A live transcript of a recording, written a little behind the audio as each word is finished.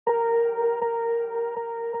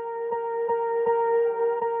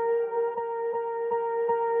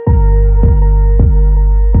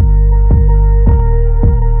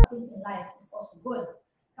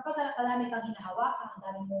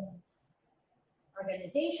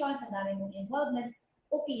organizations, ang dami mong involvements,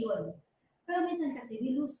 okay yun. Pero minsan kasi,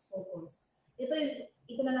 we lose focus. Ito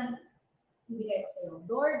na lang ibigay ko sa'yo.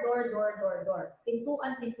 Door, door, door, door, door.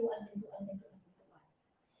 Pintuan, pintuan, pintuan, pintuan, pintuan.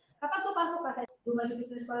 Kapag papasok ka sa dumating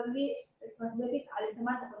sa responsibilities, alis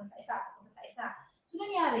naman, tapunta sa isa, tapunta sa isa. So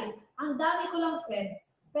nangyari, ang dami ko lang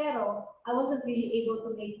friends, pero I wasn't really able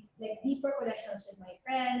to make like deeper connections with my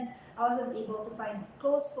friends. I wasn't able to find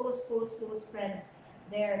close friends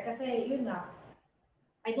there. Kasi yun na,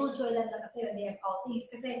 I don't join lang kasi when they have outings.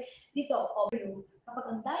 Kasi dito, overview, kapag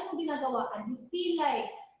ang dami mong ginagawa and you feel like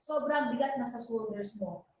sobrang bigat na sa shoulders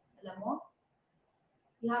mo, alam mo,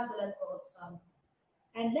 you have to let go of some.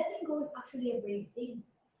 And letting go is actually a brave thing.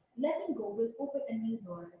 Letting go will open a new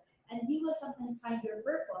door, and you will sometimes find your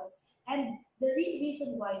purpose and the real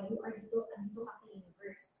reason why you are dito ka sa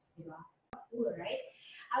universe. Diba? A fool, right?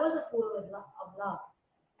 I was a fool of love.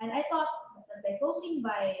 And I thought that by closing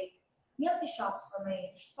my milk tea shops or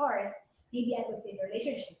my stores, maybe I could save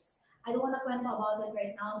relationships. I don't want to kwento about it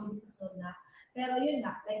right now, maybe sa sunod na. Pero yun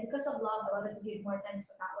nga, like because of love, I wanted to give more time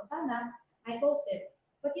sa tao. Sana, I posted.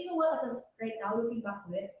 But you know what, right now, looking back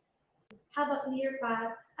to it, have a clear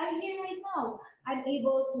path. I'm here right now. I'm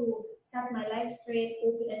able to set my life straight,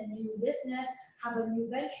 open a new business, have a new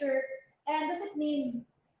venture. And does it mean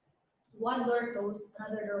one door closed,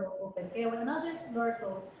 another door will open? Okay, when another door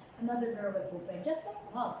closed, another door will open. Just like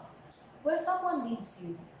love. When someone leaves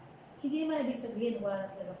you, hindi naman ibig sabihin wala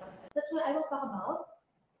na talaga para sa'yo. That's what I will talk about.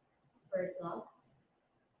 First love,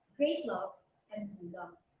 great love, and true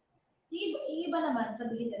love. Yung iba naman,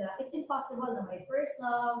 sabihin nila, it's impossible na my first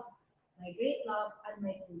love, my great love, and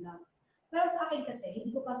my true love. Pero sa akin kasi,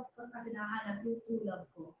 hindi ko kasi nahanap yung true love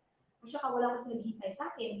ko. At saka wala kasi naghihintay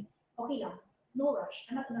sa akin, okay lang, no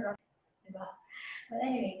rush. I'm not gonna rush, diba? But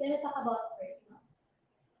anyways, let me talk about first love.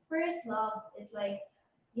 First love is like,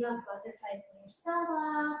 you have butterflies in your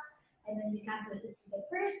stomach, and then you can't wait to see the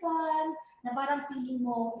person, na parang feeling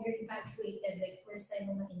mo, you're infatuated, like first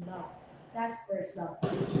time mo na in love. That's first love.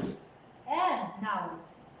 And now,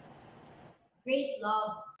 great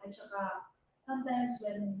love, at saka sometimes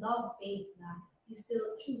when love fades na, you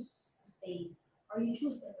still choose to stay, or you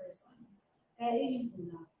choose the person. Kaya yun yung true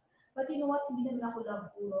love. But you know what, hindi naman ako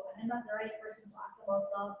love guru, and I'm not the right person to ask about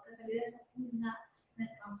love, kasi there's a food na when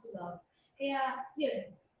it comes to love. Kaya,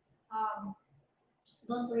 yun,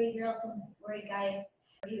 don't worry girls, don't worry guys,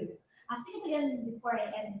 for you. I'll sing it again before I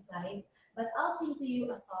end this live, but I'll sing to you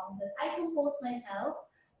a song that I composed myself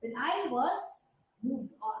when I was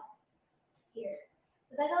moved on. Here.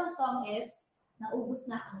 The title of the song is Naubos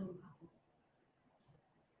na ang luha ko.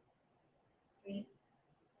 3,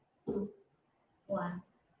 2, 1.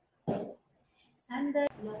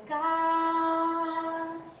 Sandali ka,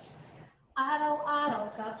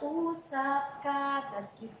 araw-araw kausap ka,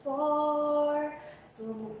 that's before, so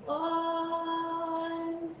move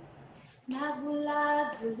on.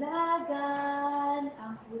 Nagbulag-bulagan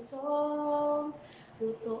ang pusong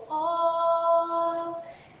totoo,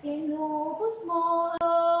 inubos mo,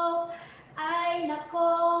 ay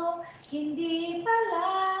nako, hindi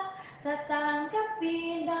pala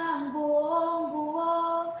tatanggapin ang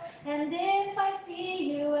buong-buo. And if I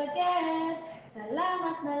see you again,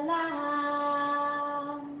 salamat na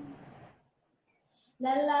lang.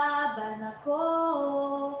 Lalaban ako,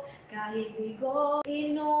 kahit bigo,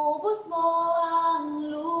 inubos mo ang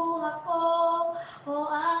luha ko, o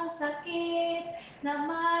ang sakit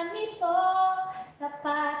naman nito,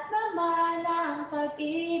 sapat naman ang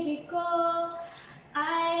pag-ibig ko.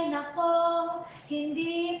 Ay nako,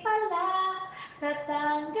 hindi pala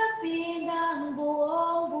tatanggapin ang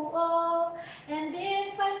buong-buo. And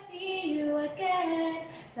if I see you again,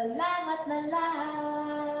 salamat na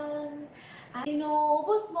lang. Ay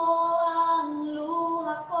inubos mo ang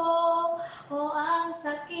luha ko, o ang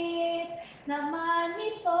sakit naman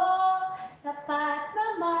nito, sapat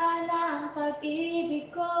naman ang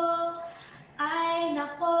pag-ibig ko. Ay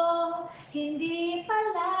nako, hindi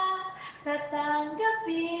pala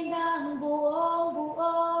tatanggapin ang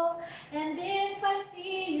buong-buo. And if I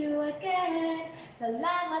see you again,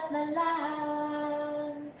 salamat na lang.